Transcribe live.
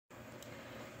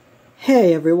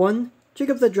Hey everyone,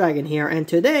 Jacob the Dragon here, and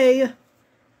today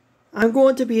I'm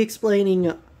going to be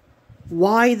explaining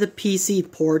why the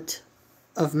PC port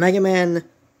of Megaman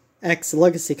X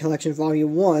Legacy Collection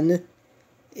Volume 1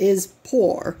 is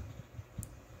poor.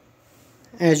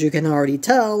 As you can already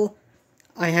tell,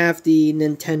 I have the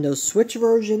Nintendo Switch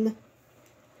version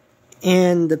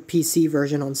and the PC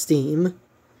version on Steam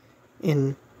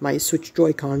in my Switch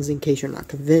Joy-Cons in case you're not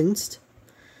convinced.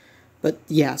 But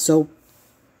yeah, so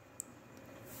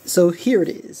here it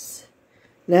is.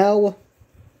 Now,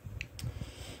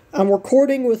 I'm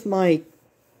recording with my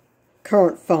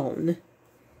current phone,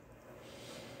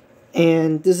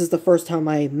 and this is the first time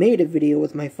I made a video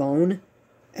with my phone,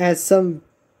 as some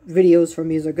videos from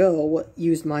years ago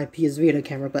used my PS Vita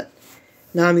camera, but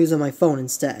now I'm using my phone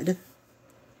instead.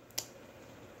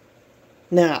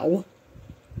 Now,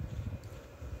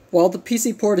 while the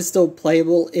PC port is still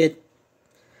playable, it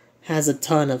has a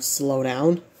ton of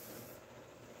slowdown.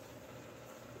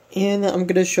 And I'm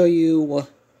going to show you,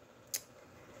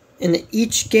 in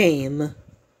each game,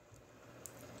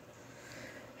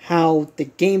 how the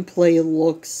gameplay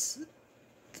looks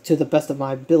to the best of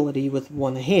my ability with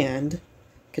one hand,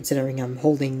 considering I'm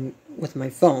holding with my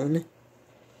phone.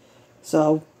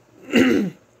 So, yeah,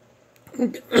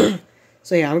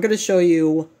 I'm going to show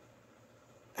you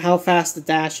how fast the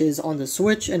dash is on the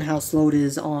Switch and how slow it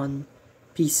is on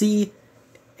PC,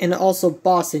 and also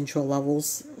boss intro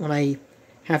levels when I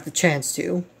have the chance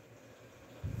to.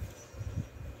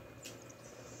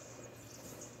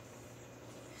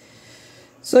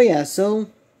 So yeah,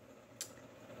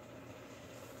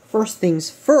 first things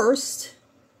first,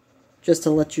 just to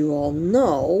let you all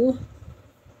know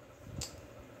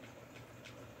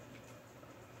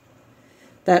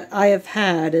that I have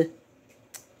had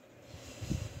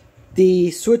the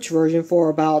Switch version for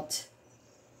about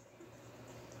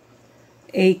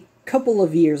a couple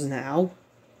of years now.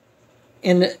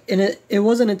 And it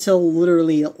wasn't until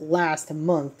literally last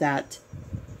month that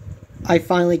I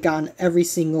finally got every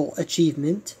single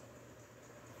achievement.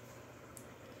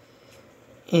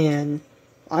 And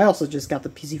I also just got the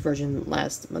PC version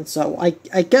last month, so I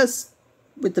guess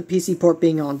with the PC port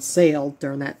being on sale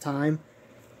during that time,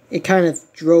 it kind of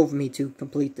drove me to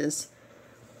complete this.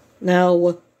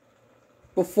 Now,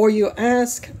 before you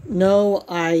ask, no,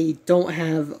 I don't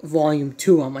have Volume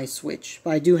 2 on my Switch, but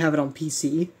I do have it on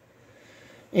PC.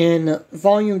 And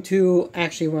Volume 2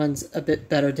 actually runs a bit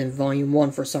better than Volume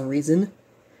 1 for some reason.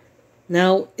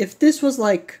 Now, if this was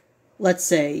like, let's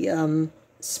say, Spyro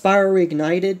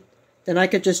Reignited, then I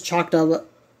could just chalk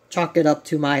it up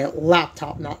to my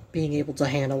laptop not being able to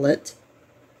handle it.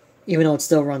 Even though it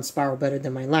still runs Spyro better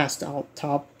than my last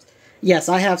laptop. Yes,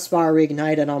 I have Spyro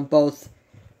Reignited on both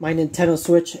my Nintendo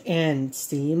Switch and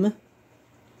Steam.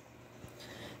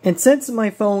 And since my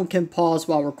phone can pause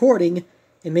while recording,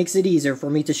 it makes it easier for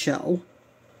me to show.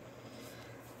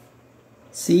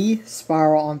 See,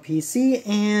 Spyro on PC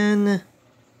and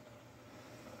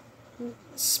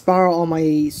Spyro on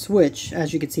my Switch.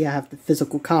 As you can see, I have the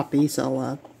physical copy,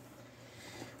 so,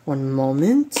 one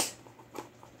moment.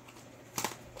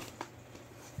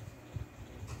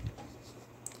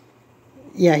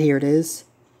 Yeah, here it is.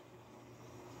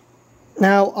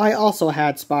 Now, I also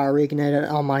had Spyro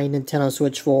Reignited on my Nintendo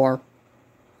Switch for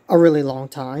a really long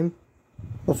time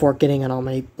before getting it on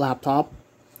my laptop.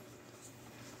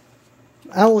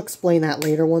 I'll explain that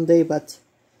later one day, but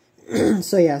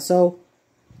so yeah, so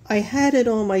I had it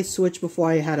on my Switch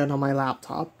before I had it on my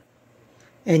laptop.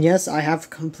 And yes, I have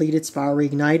completed Spyro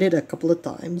Reignited a couple of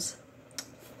times.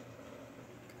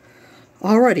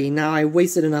 Alrighty, now I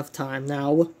wasted enough time.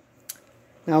 Now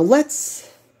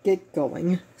let's get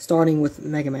going, starting with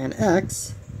Mega Man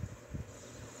X.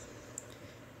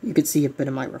 You could see a bit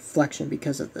of my reflection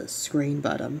because of the screen,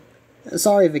 but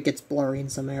sorry if it gets blurry in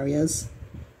some areas.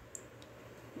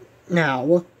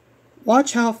 Now,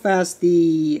 watch how fast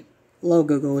the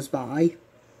logo goes by.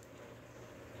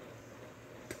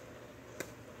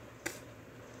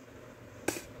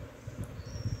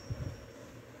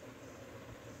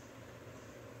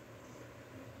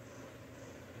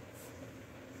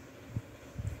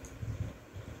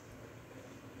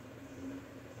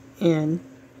 And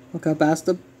look how fast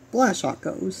the blast shot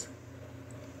goes.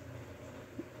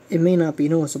 It may not be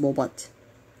noticeable, but...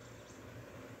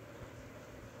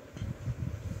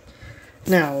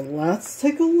 Now, let's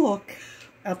take a look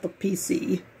at the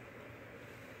PC.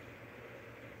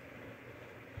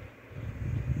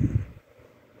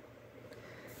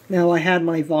 Now, I had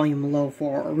my volume low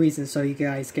for a reason so you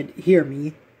guys could hear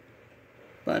me.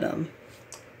 But,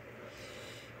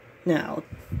 now...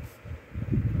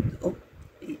 Oh...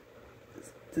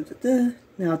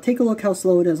 Now take a look how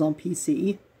slow it is on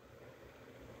PC.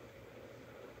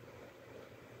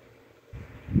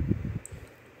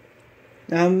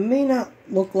 Now, it may not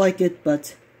look like it,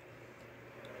 but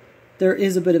there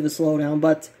is a bit of a slowdown,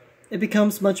 but it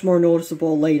becomes much more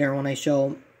noticeable later when I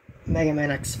show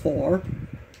Megaman X4.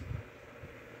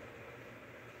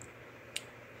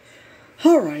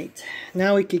 Alright,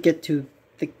 now we could get to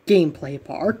the gameplay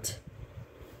part.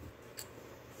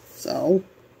 So,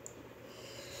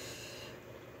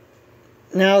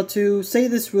 now to say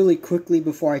this really quickly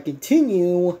before I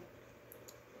continue,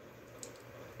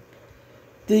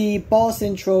 the boss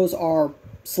intros are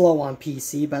slow on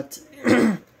PC, but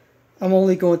I'm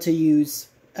only going to use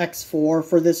X4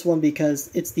 for this one because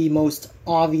it's the most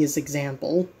obvious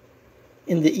example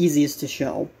and the easiest to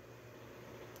show.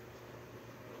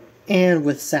 And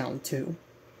with sound too.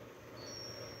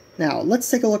 Now, let's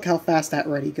take a look how fast that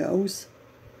ready goes.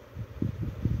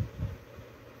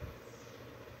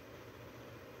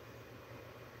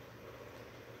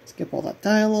 Skip all that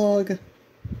dialogue.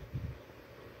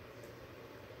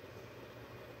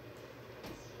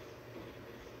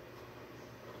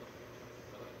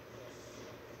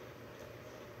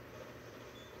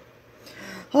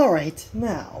 Alright,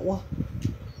 now,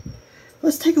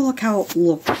 let's take a look how it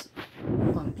looks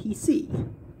on PC.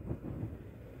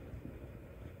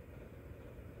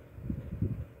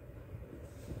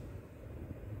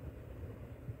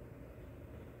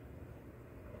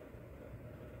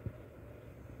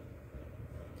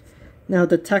 Now,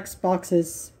 the text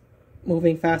boxes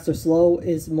moving fast or slow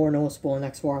is more noticeable in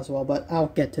X4 as well, but I'll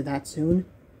get to that soon.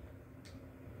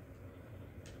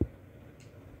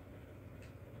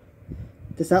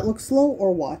 Does that look slow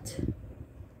or what?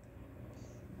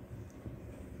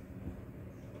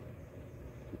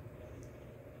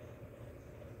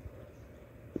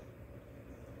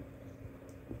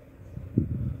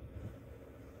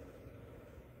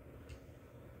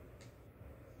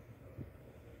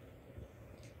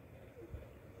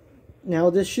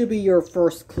 Now, this should be your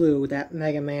first clue that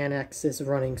Megaman X is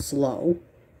running slow.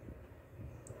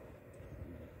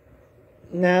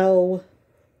 Now,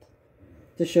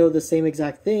 to show the same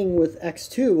exact thing with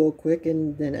X2 real quick,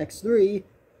 and then X3,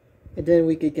 and then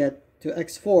we could get to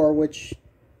X4, which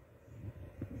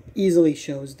easily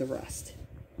shows the rest.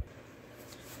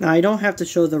 Now, I don't have to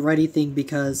show the ready thing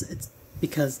because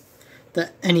the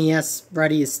NES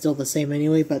ready is still the same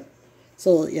anyway, but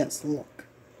so yes, look.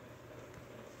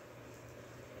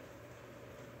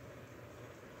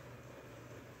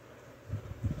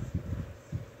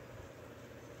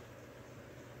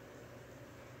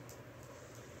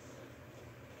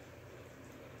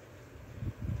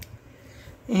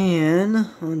 And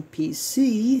on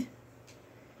PC,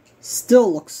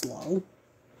 still looks slow.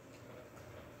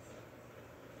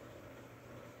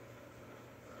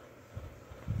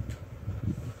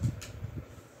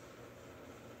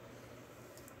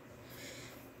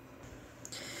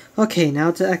 Okay,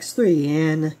 now to X3,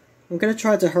 and I'm going to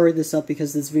try to hurry this up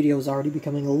because this video is already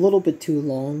becoming a little bit too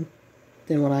long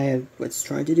than what I was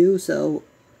trying to do, so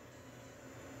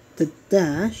the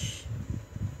dash.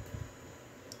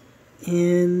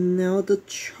 And now the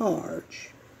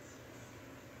charge.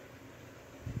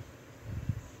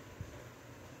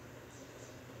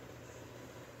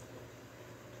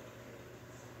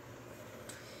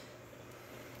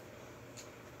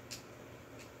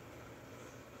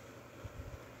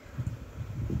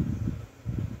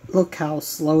 Look how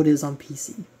slow it is on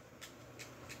PC.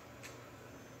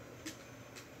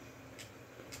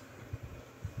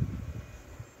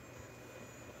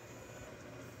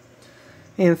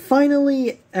 And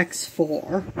finally,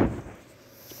 X4.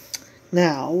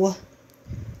 Now,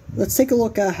 let's take a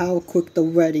look at how quick the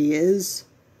ready is.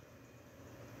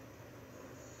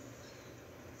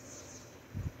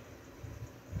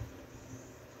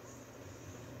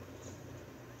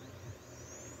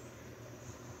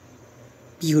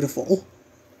 Beautiful.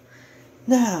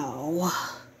 Now,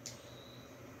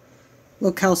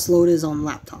 look how slow it is on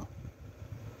laptop.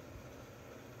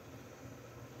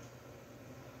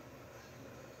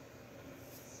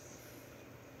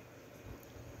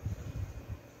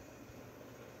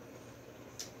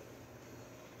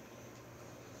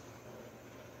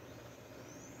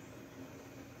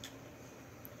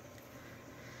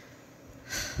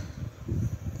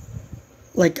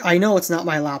 Like, I know it's not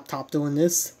my laptop doing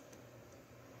this.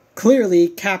 Clearly,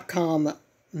 Capcom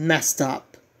messed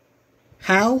up.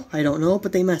 How? I don't know,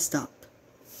 but they messed up.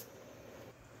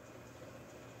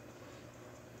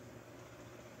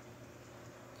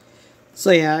 So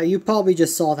yeah, you probably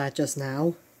just saw that just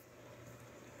now.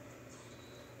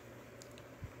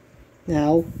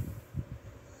 Now,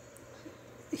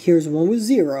 here's one with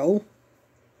 0.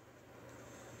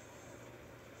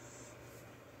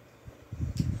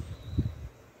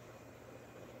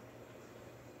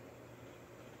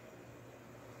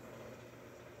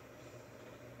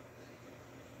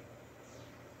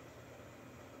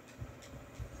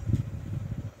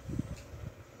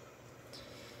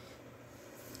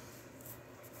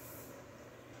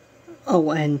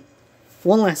 Oh, and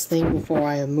one last thing before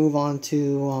I move on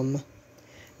to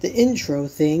the intro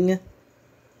thing.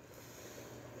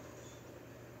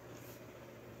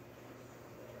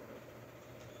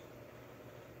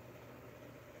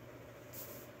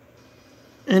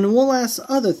 And one last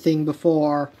other thing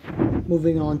before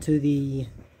moving on to the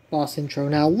boss intro.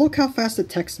 Now, look how fast the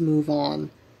text move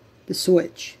on the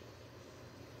Switch.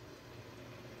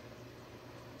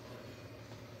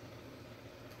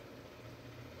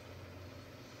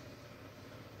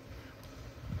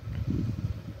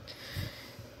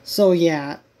 So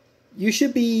yeah, you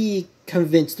should be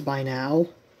convinced by now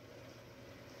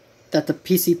that the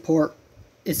PC port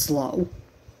is slow.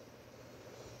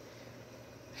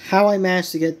 How I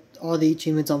managed to get all the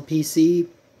achievements on PC,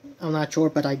 I'm not sure,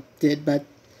 but I did. But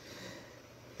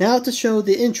now to show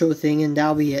the intro thing, and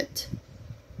that'll be it.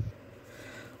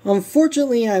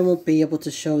 Unfortunately, I won't be able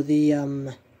to show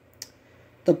the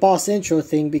boss intro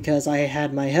thing because I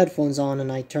had my headphones on and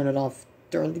I turned it off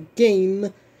during the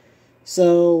game.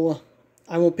 So,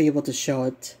 I won't be able to show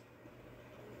it.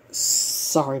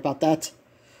 Sorry about that.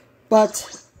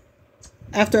 But,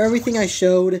 after everything I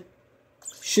showed,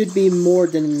 should be more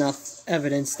than enough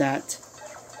evidence that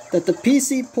the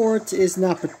PC port is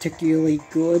not particularly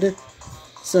good.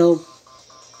 So,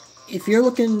 if you're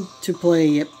looking to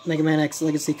play Megaman X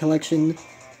Legacy Collection,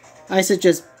 I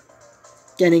suggest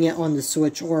getting it on the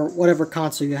Switch or whatever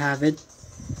console you have it.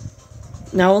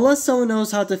 Now, unless someone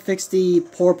knows how to fix the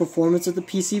poor performance of the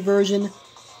PC version,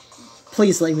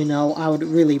 please let me know. I would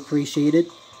really appreciate it.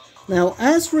 Now,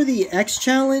 as for the X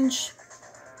challenge,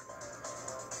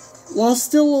 while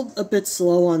still a bit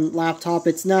slow on laptop,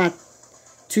 it's not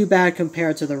too bad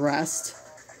compared to the rest.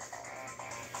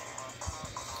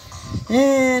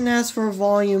 And as for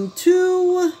Volume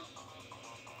 2,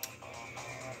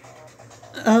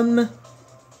 X6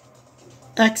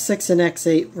 and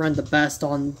X8 run the best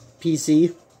on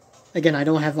PC. Again, I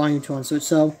don't have Volume 2 on Switch,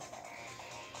 so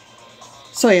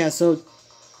yeah, so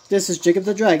this is Jacob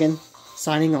the Dragon,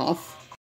 signing off.